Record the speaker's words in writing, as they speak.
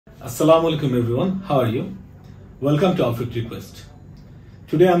Assalamu alaikum everyone, how are you? Welcome to Outfit Request.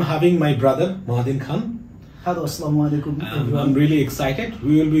 Today I'm having my brother Mahdin Khan. Hello, assalamu alaikum everyone. I'm really excited.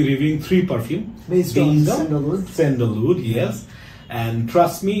 We will be reviewing 3 perfumes based on Sandalwood. Sandalwood, yes. And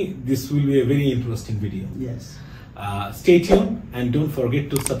trust me, this will be a very interesting video. Yes. Stay tuned and don't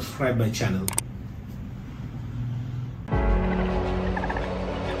forget to subscribe my channel.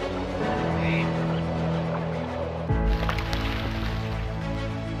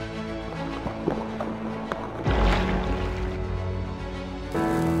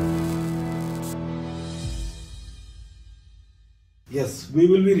 Yes, we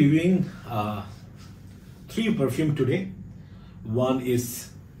will be reviewing 3 perfumes today. One is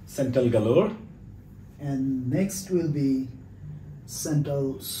Santal Galore. And next will be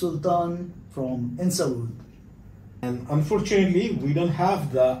Santal Sultan from Sandalwood. And unfortunately, we don't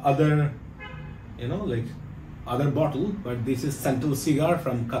have the other, other bottle, but this is Santal Segar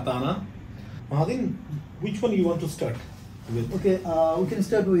from Katana. Mahdin, which one you want to start with? Okay, we can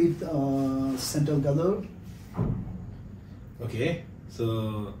start with Santal Galore. Okay,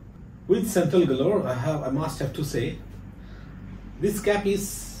 so with Santal Galore, I must have to say, this cap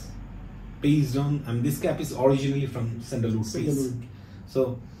is based on, this cap is originally from Sandalwood piece.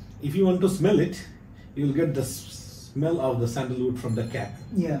 So if you want to smell it, you will get the smell of the sandalwood from the cap.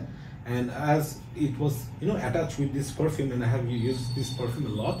 Yeah. And as it was, attached with this perfume, and I have used this perfume a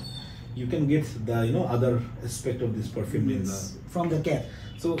lot, you can get the, other aspect of this perfume in the from the cap.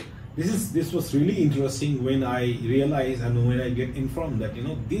 So this was really interesting when I realized and when I get informed that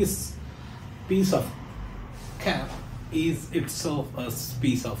this piece of cap is itself a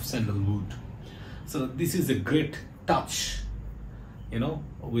piece of sandalwood. So this is a great touch,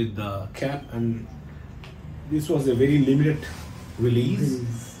 with the cap, and this was a very limited release.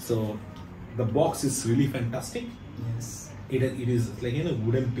 So the box is really fantastic. Yes. It is like a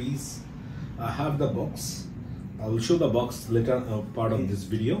wooden piece. I have the box. I will show the box later part of this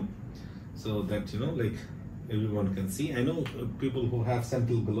video, so that everyone can see. I know people who have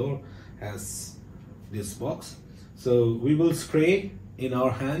Santal Galore has this box. So we will spray in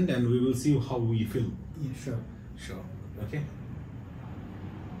our hand and we will see how we feel. Yeah, Sure. Okay.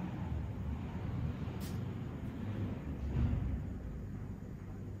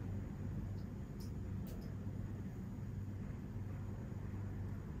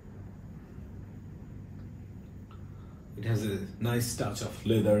 It has a nice touch of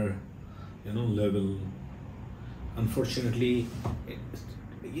leather, level. Unfortunately,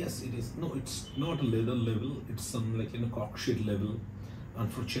 yes, it is. No, it's not a leather level. It's some cork sheet level.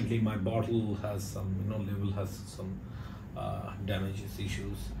 Unfortunately, my bottle has some, level has some damages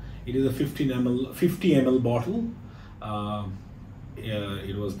issues. It is a 50 ml bottle.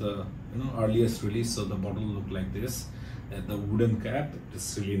 It was the earliest release, so the bottle looked like this. The wooden cap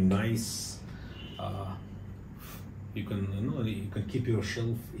is really nice. You can keep your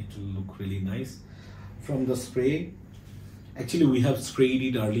shelf. It will look really nice. From the spray, actually we have sprayed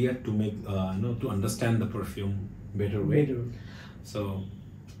it earlier to make to understand the perfume better way. So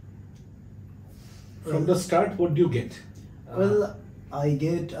from the start, what do you get? Well, I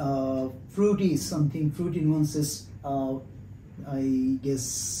get fruity, something fruity nuances. I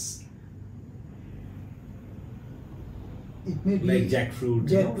guess it may be like jackfruit.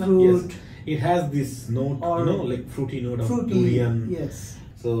 Jackfruit. Yes. It has this note, like fruity note of durian. Yes.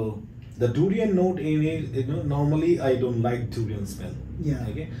 So the durian note in it, normally I don't like durian smell. Yeah.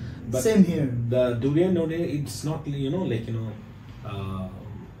 Okay. But same here. The durian note, it's not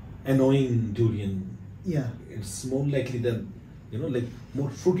annoying durian. Yeah. It's more likely the more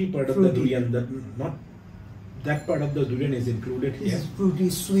fruity part of the durian. That part of the durian is included here. It's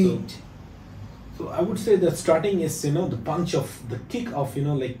fruity sweet. So I would say the starting is the punch of the kick of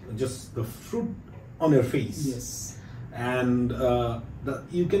just the fruit on your face. Yes. And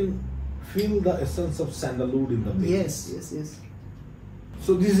you can feel the essence of sandalwood in the base. Yes.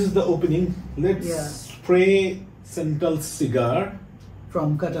 So this is the opening. Let's spray Santal Segar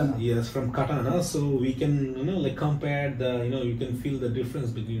from Katana. Yes, from Katana. So we can compare the you can feel the difference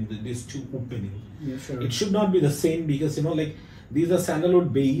between these 2 openings. Yeah, sure. It should not be the same because these are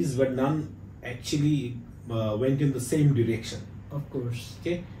sandalwood base, but none actually went in the same direction. Of course.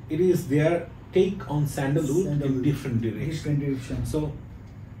 Okay, it is their take on sandalwood in different direction. So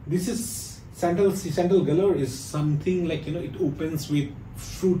this is Santal Galore is something like it opens with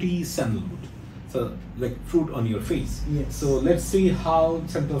fruity sandalwood, so like fruit on your face. Yes. So let's see how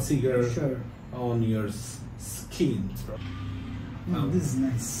Santal Segar on your skin. This is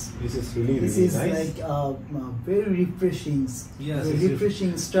nice. This is really nice. This is like very refreshing. Yes, very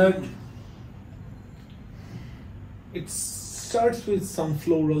refreshing start. It's starts with some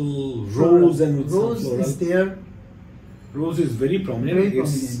floral rose and with rose some floral. is there. Rose is very prominent. Very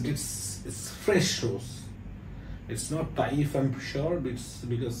it's, prominent. It's fresh rose. It's not Taif, I'm sure. It's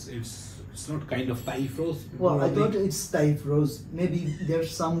because it's not kind of Taif rose. Well, I probably. thought it's Taif rose. Maybe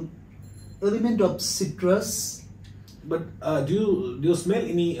there's some element of citrus. But do you smell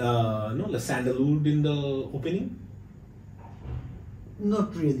any no, like sandalwood in the opening?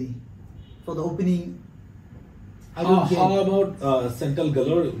 Not really. For the opening, I don't get. How about Santal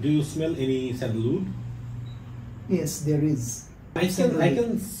galore? Do you smell any sandalwood? Yes, there is. I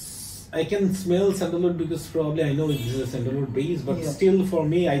can smell sandalwood because probably I know it is a sandalwood base, but Yeah. still for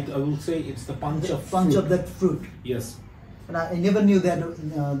me I will say it's the punch The of punch fruit. of that fruit. Yes. And I never knew that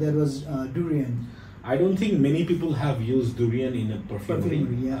there was durian. I don't think many people have used durian in a perfumery.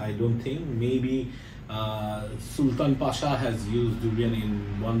 Perfumery, yeah. I don't think. Maybe Sultan Pasha has used durian in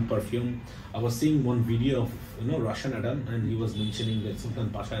one perfume. I was seeing one video of Russian Adam, and he was mentioning that Sultan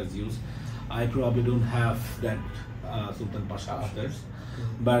Pasha has used. I probably don't have that Sultan Pasha others,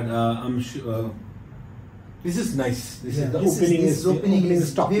 but I'm sure this is nice. This is the opening. This opening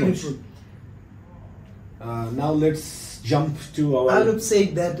is top notch. beautiful. Now let's jump to our. I would say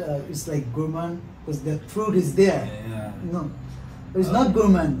that it's like gourmand because the fruit is there. Yeah. No, it's not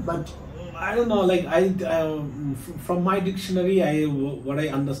gourmand, but I don't know. Like from my dictionary, what I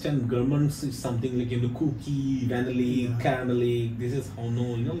understand, gourmands is something like cookie, vanilla, caramelly. This is how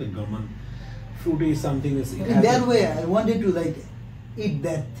like gourmand. Fruity is something. in that way, I wanted to like eat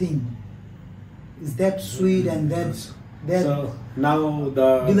that thing. Is that sweet and that So now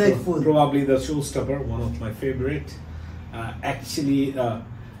the delightful. Probably the showstopper, one of my favorite. Actually,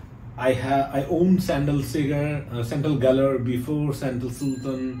 I own Sandal Segar, Santal galore before Santal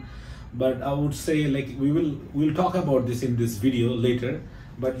Sultan, but I would say like we'll talk about this in this video later.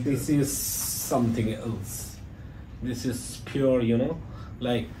 But this is something else. This is pure,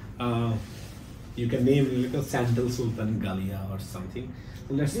 like you can name it like a Santal Sultan Galia or something.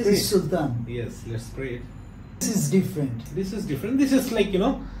 So let's This spray is Sultan. Yes, let's spray it. This is different. This is different. This is like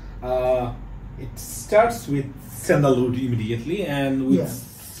it starts with sandalwood immediately and with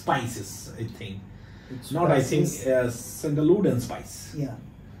spices. I think It's not. I think spices. sandalwood and spice. Yeah.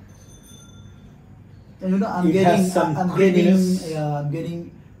 And I'm It getting, has some I'm creaminess.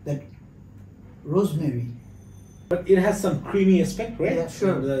 getting that rosemary. But it has some creamy aspect, right? Yeah,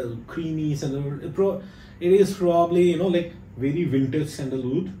 sure. The creamy sandalwood. It is probably like very vintage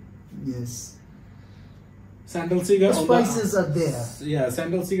sandalwood. Yes. Sandal cigar. The spices are there. Yeah,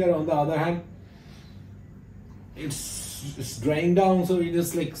 sandal cigar on the other hand, it's drying down, so it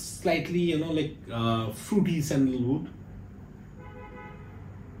is like slightly fruity sandalwood.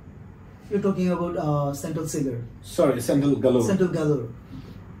 You're talking about Santal Segar. Sorry, Santal galore. Santal galore.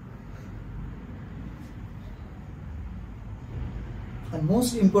 And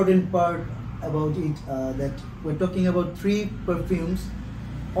most important part about it that we're talking about 3 perfumes.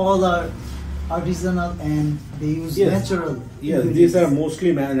 All are artisanal and they use natural. Yes, these are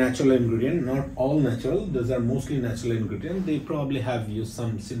mostly natural ingredient, not all natural. These are mostly natural ingredient. They probably have used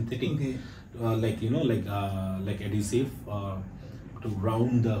some synthetic, like adhesive to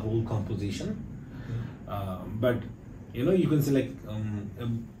round the whole composition. But you can say like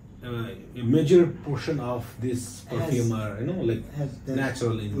a major portion of this perfume are has that,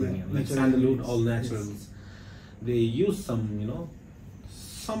 natural ingredient, like natural sandalwood, ingredients, all naturals. yes. They use some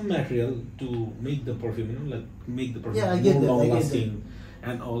material to make the perfume, like make the perfume Yeah, I get more that, I long get lasting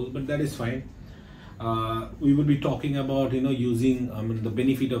and all, but that is fine. We will be talking about using the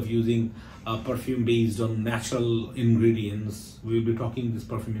benefit of using a perfume based on natural ingredients. We will be talking this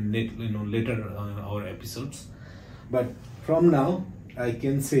perfume in later our episodes. But from now, I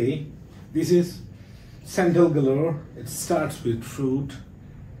can say this is Santal galore. It starts with fruit.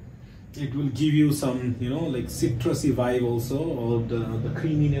 It will give you some, like citrusy vibe also, or the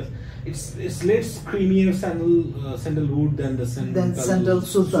creaminess. It's less creamier sandalwood than the Santal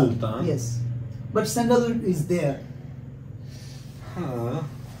Sultan. Yes, but sandalwood is there.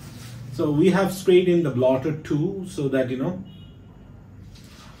 So we have sprayed in the blotter too, so that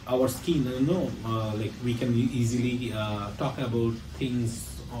our skin, like we can easily talk about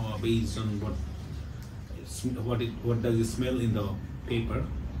things based on what does it smell in the paper.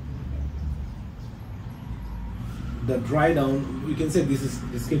 The dry down, we can say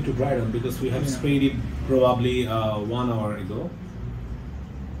this came to dry down because we have sprayed it probably 1 hour ago.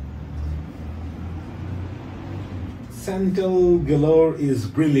 Santal galore is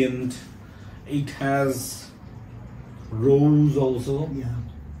brilliant. It has rose also. Yeah,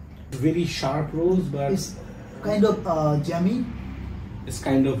 Very sharp rose, but it's kind of jammy. it's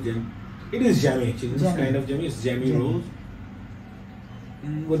kind of jam. It is jammy actually. It's Jammy. kind of jammy. It's jammy Jammy. rose.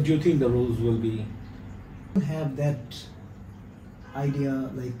 What do you think the rose will be? I don't have that idea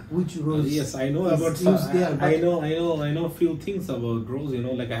like which rose. Yes, I know is about used there, I but- know few things about rose. You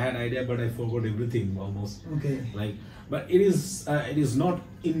know, like I had idea, but I forgot everything almost. Okay. Like, but it is not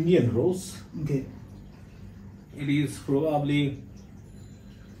Indian rose. Okay. It is probably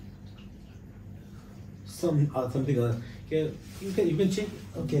something else. You can check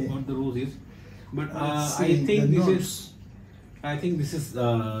Okay. what the rose is. But Let's I see think the this notes. is. I think this is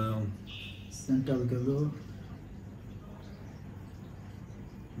Santal galore.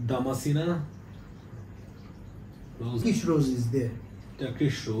 Damascena rose. Turkish rose is there.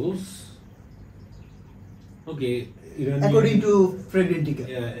 Turkish rose. Okay. Iranian, According to Fragrantica.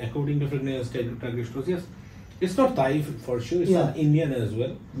 yeah, according to Turkish rose, yes, it's not Thai for sure. It's Yeah. not Indian as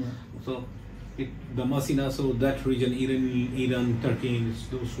well. Yeah. So, Damascena, so that region, Iran, Turkey, is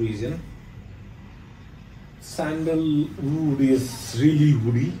those region. Sandalwood is really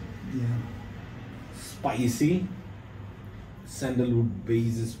woody, Yeah. spicy. Sandalwood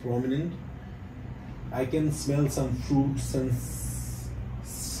base is prominent. I can smell some fruits and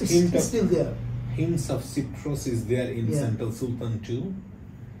It's still there. hints of citrus is there in Yeah. Santal Sultan too.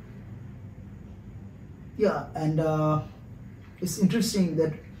 Yeah, and it's interesting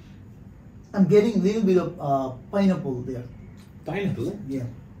that I'm getting a little bit of pineapple there. Pineapple? Yeah,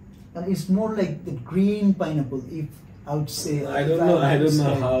 and it's more like the green pineapple. If I would say, I if don't know. I would don't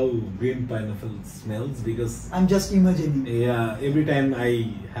know say. how green pineapple smells because I'm just imagining. yeah, every time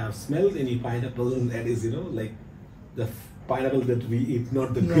I have smelled any pineapple, that is like the pineapple that we eat,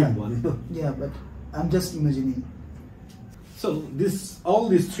 not the Yeah. green one. Yeah, but I'm just imagining. So all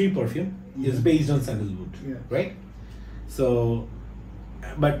these three perfume is Yeah. based on sandalwood, Yeah. right? So,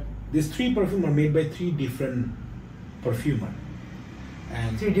 but these three perfume are made by three different perfumer,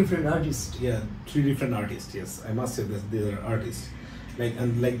 and Three different artists. yeah, three different artists. Yes, I must say that they are artists.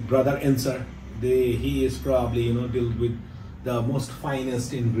 Like brother Ensar, he is probably deal with the most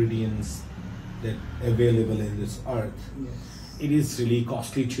finest ingredients that available in this earth. Yes. It is really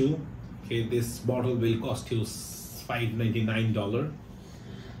costly too. Okay, this bottle will cost you $599.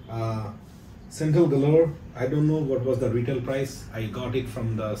 Santal galore, I don't know what was the retail price. I got it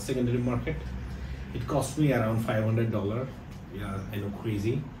from the secondary market. It cost me around $500. Yeah, I know,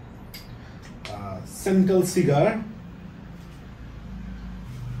 crazy. Santal Segar,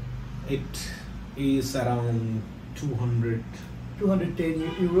 it is around 200. 210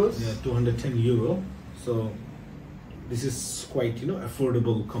 euros. Yeah, 210 euro. So this is quite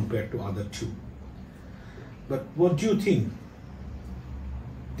affordable compared to other two. But what do you think?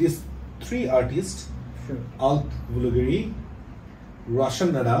 These three artists, Sure. Alp Bulgari,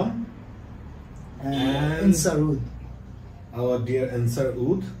 Russian Adam, And And- Insarud. our dear Ansar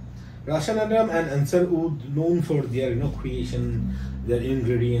Oud. Russian Adam and Ansar Oud known for their creation, their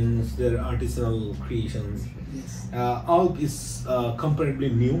ingredients, their artisanal creations. Yes. Alp is comparatively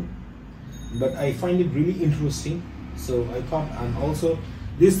new, but I find it really interesting. So I thought, and also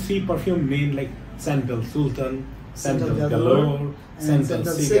these three perfume named like Santal Sultan, Santal Santal galore, galore, and Santal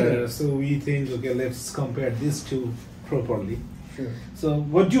Santal Segar. Segar. So we think, okay, let's compare these two properly. Sure. So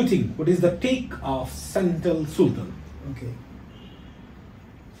what do you think? What is the take of Santal Sultan? Okay.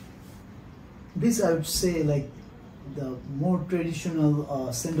 This I would say like the more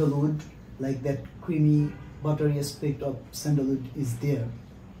traditional sandalwood, like that creamy, buttery aspect of sandalwood is there.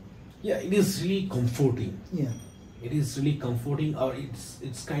 Yeah, it is really comforting. Yeah. It is really comforting, or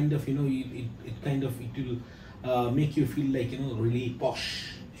it's kind of it will make you feel like really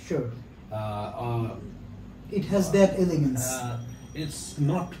posh. Sure. Uh, It has that elegance. it's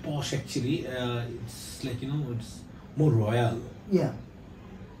not posh actually. It's like it's more royal. Yeah.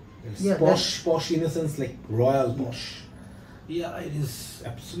 It's Yeah, posh in a sense, like royal posh. Yeah, it is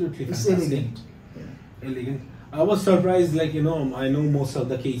absolutely It's fantastic. elegant. Yeah. Elegant. I was surprised, like I know most of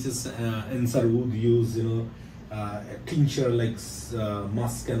the cases Ansar would use a tincture like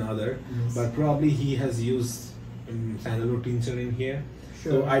musk and other, Yes. but probably he has used sandalwood tincture in here.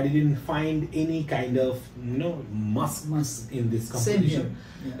 Sure. So I didn't find any kind of musk in this Same composition. here.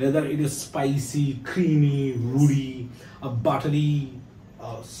 Yeah. Whether it is spicy, creamy, woody, buttery,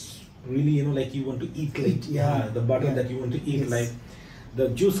 really like you want to eat like Yeah. the butter Yeah. that you want to eat Yes. like. The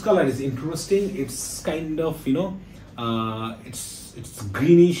juice color is interesting. It's kind of it's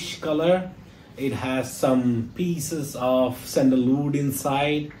greenish color. It has some pieces of sandalwood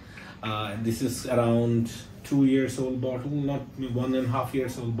inside. This is around 2 years old bottle, not 1.5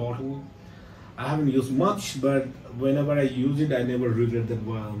 years old bottle. I haven't used much, but whenever I use it, I never regret that.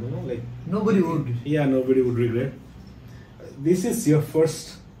 Wow, like Nobody would. yeah, nobody would regret. This is your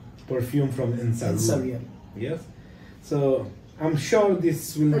first perfume from Insar. Insar, yeah. Yes. So I'm sure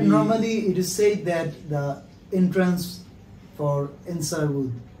this will be. Normally, it is said that the entrance for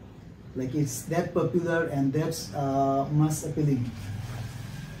Sandalwood, like it's that popular and that's mass appealing.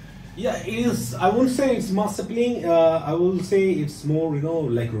 Yeah, it is. I won't say it's mass appealing. I will say it's more,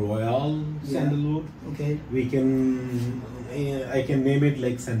 like royal sandalwood. Okay. We can, I can name it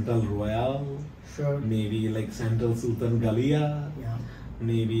like Santal Royal. Sure. Maybe like Santal Sultan Galia. Yeah.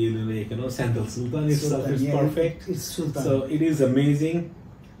 Maybe like Santal Sultan itself Sultan, is yeah, perfect. It's Sultan. So it is amazing.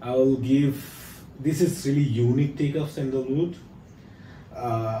 I will give. This is really unique take of sandalwood.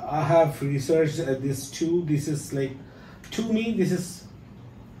 I have researched this too. This is like, to me, this is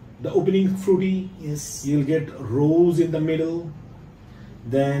the opening fruity. Yes. You'll get rose in the middle.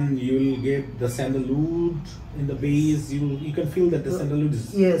 Then you'll get the sandalwood in the base. You can feel that the sandalwood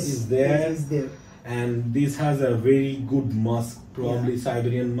is there. Yes, is there. And this has a very good musk, probably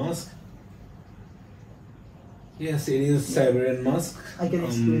Siberian musk. Yes, it is Siberian musk. I can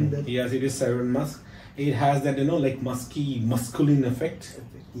explain that. Yes, it is Siberian musk. It has that, like musky, masculine effect.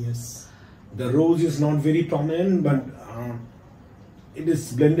 Yes. The rose is not very prominent, but it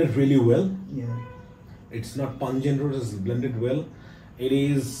is blended really well. Yeah. It's not pungent rose, it's blended well. It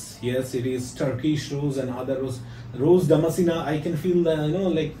is, yes, it is Turkish rose and other rose. Rose Damascena, I can feel the,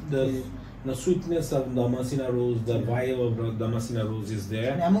 like the sweetness of Damascena rose, the vibe of Damascena rose is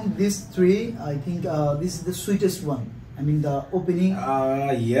there. And among these three, I think this is the sweetest one. I mean, the opening.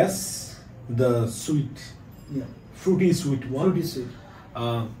 Yes, the sweet, fruity sweet one. Fruity sweet.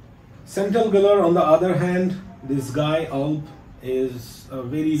 Santal Galore, on the other hand, this guy Alp is a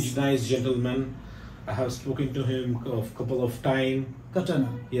very nice gentleman. I have spoken to him a couple of times. Katana.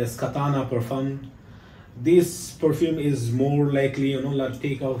 Yes, katana perfume. This perfume is more likely, like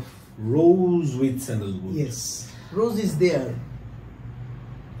take of rose with sandalwood. Yes, rose is there.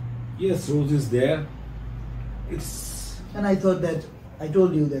 Yes, rose is there. It's. And I thought that I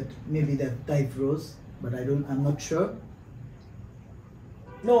told you that maybe that type rose, but I'm not sure.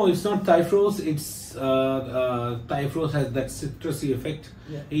 No, it's not type rose. It's type rose has that citrusy effect.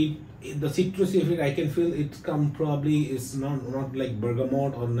 Yeah. The citrusy effect I can feel it probably is not like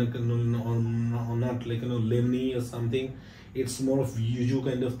bergamot or like or not like lemony or something. It's more of yuzu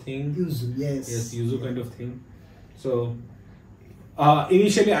kind of thing. Yuzu, yes. Yes, yuzu kind of thing. So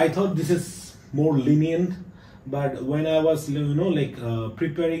initially I thought this is more lenient, but when I was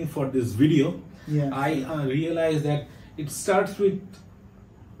preparing for this video, I realized that it starts with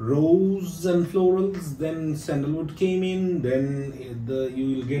rose and florals, then sandalwood came in, then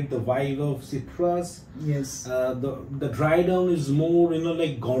you will get the vibe of citrus. Yes. The dry down is more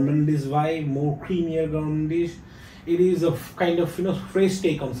like gourmandish vibe, more creamier gourmandish. It is a kind of fresh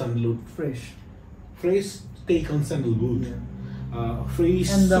take on sandalwood. Fresh take on sandalwood. Yeah. Fresh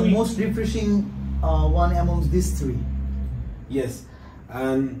and the sweet. most refreshing one amongst these three. Yes,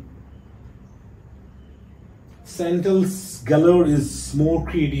 and Santal's galore is more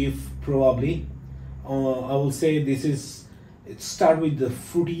creative, probably. I will say this is. It start with the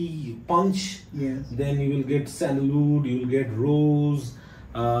fruity punch. Yes. Then you will get sandalwood. You will get rose.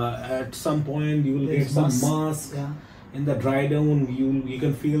 At some point, you will get some musk. Yeah. In the dry down, you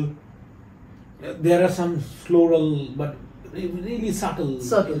can feel. There are some floral, but really subtle.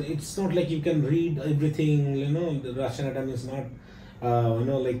 It's not like you can read everything. The Russian atom is not.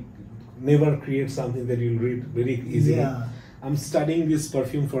 Like. Never create something that you'll read very easily. Yeah. I'm studying this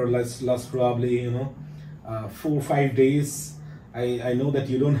perfume for last probably 4 or 5 days. I know that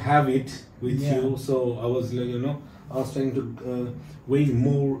you don't have it with you, so I was I was trying to way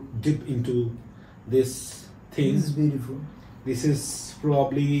more deep into this thing. This is beautiful. This is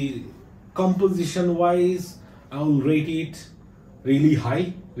probably composition wise, I will rate it really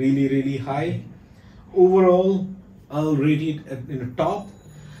high, really high. Overall, I'll rate it in the top.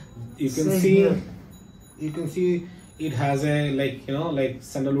 You can see it has a like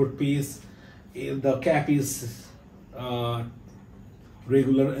sandalwood piece. The cap is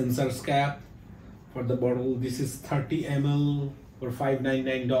regular inserts cap for the bottle. This is 30 ml for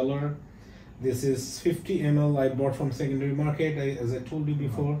 $5.99. This is 50 ml I bought from secondary market, as I told you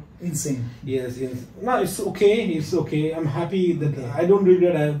before. Insane. Yes, no, it's okay. It's okay. I'm happy that I don't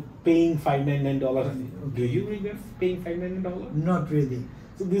regret paying $5.99. Do you regret paying $5.99? Not really.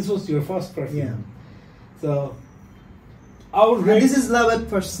 So this was your first perfume. Yeah. So I would rate. This is love at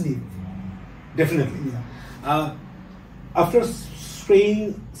first sniff. Definitely. Yeah. After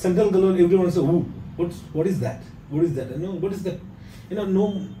spraying Santal Galore, everyone says, "Ooh, what is that? What is that? What is that?"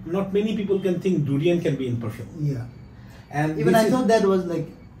 No, not many people can think durian can be in perfume. Yeah. And even I thought that was like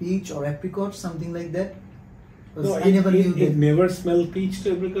peach or apricot, something like that. No, I never knew that. It never smelled peach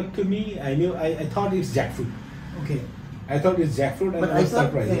to apricot to me. I thought it's jackfruit. Okay. I thought it's jackfruit, and But I I was thought,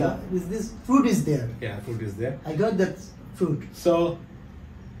 surprised. yeah, this fruit is there. Yeah, fruit is there. I got that fruit. So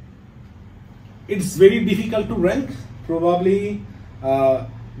it's very difficult to rank. Probably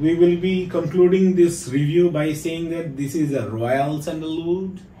we will be concluding this review by saying that this is a royal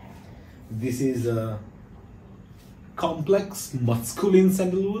sandalwood. This is a complex masculine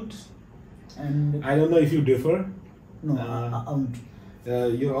sandalwood. And I don't know if you differ. no, I won't.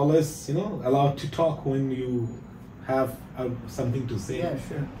 You're always, allowed to talk when you have something to say. Yeah,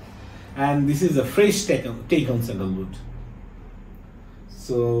 sure. And this is a fresh take on sandalwood.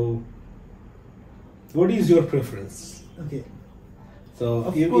 So, what is your preference? Okay. So,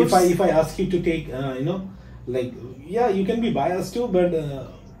 Of if course. I ask you to take, yeah, you can be biased too, but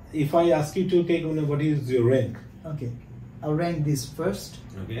if I ask you to take, what is your rank? Okay. I'll rank this first,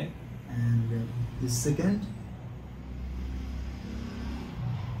 Okay. and this second,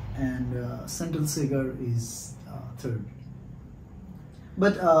 and Santal Segar is third.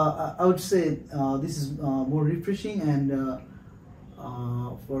 But I would say this is more refreshing, and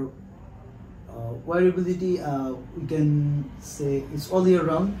for wearability, we can say it's all year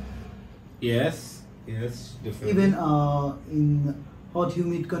round. Yes, definitely. Even in hot,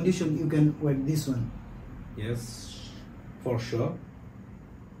 humid condition, you can wear this one. Yes, for sure.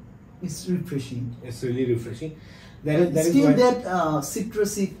 It's refreshing. It's really refreshing. And That is still why that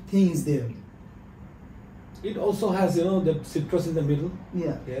citrusy thing is there. it also has, that citrus in the middle.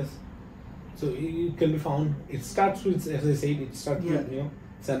 Yeah. Yes. So it can be found. It starts with, as I said, it starts with,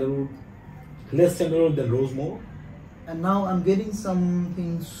 sandalwood, less sandalwood than rosemore. And now I'm getting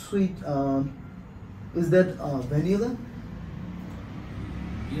something sweet. Is that vanilla?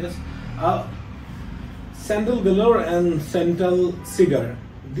 Yes. Sandal galore and Santal Segar,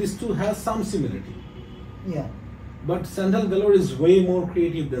 these two have some similarity. Yeah. But Sandal galore is way more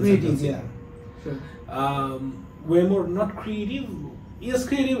creative than Creative, Santal yeah. Segar. Sure. Way more, not creative, yes,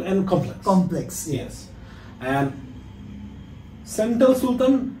 creative and complex. Complex. Yeah. Yes. And Santal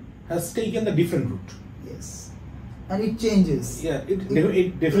Sultan has taken the different route. Yes. And it changes. Yeah, it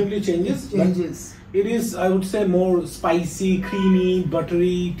definitely changes. It changes. But it is, I would say, more spicy, creamy,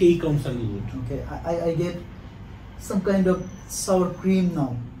 buttery take on sandalwood. Okay. I get some kind of sour cream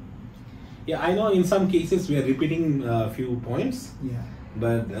now. Yeah, I know in some cases we are repeating a few points, Yeah.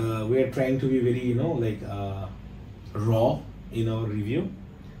 but we are trying to be very, raw in our review.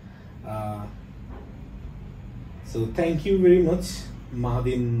 So thank you very much,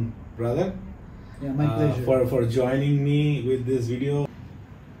 Mahdin brother. Yeah, my pleasure. For joining me with this video.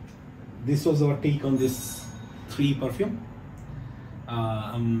 This was our take on this 3 perfume.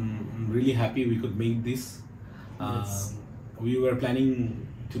 I'm really happy we could make this. Yes. We were planning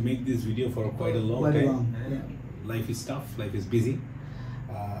to make this video for quite a long time. Yeah. Life is tough, life is busy,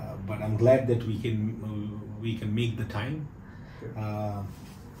 but I'm glad that we can make the time. Sure.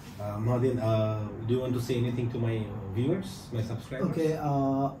 Mahdin, do you want to say anything to my viewers, my subscribers? Okay,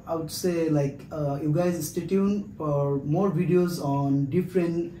 I would say you guys stay tuned for more videos on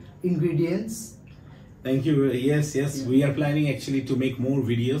different ingredients. Thank you. Yes, Yeah. we are planning actually to make more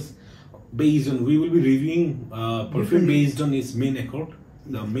videos based on, we will be reviewing perfume based on its main accord,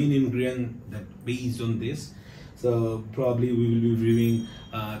 the main ingredient that based on this. So probably we will be reviewing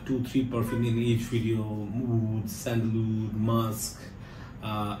 2-3 perfume in each video: Mood, Sandalwood, Musk,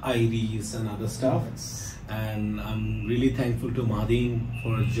 Areej, and other stuff. Yes. And I'm really thankful to Mahdin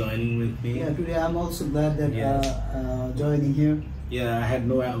for joining with me. Yeah, today I'm also glad that Yes. joining here. Yeah,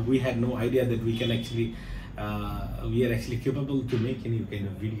 we had no idea that we can actually, we are actually capable to make any kind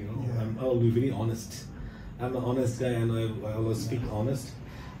of video. Yeah. I'll be very honest. I'm an honest guy, and I always speak honest.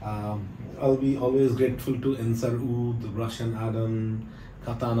 I'll be always grateful to Ensar Oud, Russian Adam,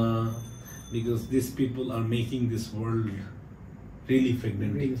 Katana, because these people are making this world really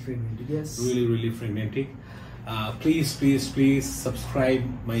fragmented. Really fragmented, yes. Really, really fragmented. Please subscribe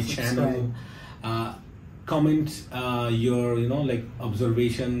my channel. Comment your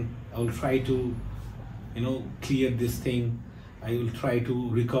observation. I will try to clear this thing. I will try to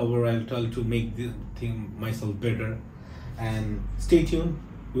recover. I'll try to make this thing myself better. And stay tuned.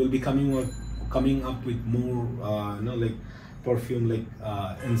 We'll be coming up with more perfume like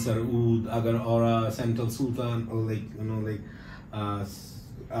Ensar Oud, Agar Aura, Santal Sultan, or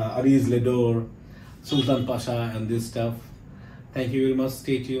Areej Ledor, Sultan Pasha, and this stuff. Thank you very much.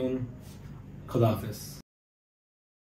 Stay tuned. Khuda Hafiz.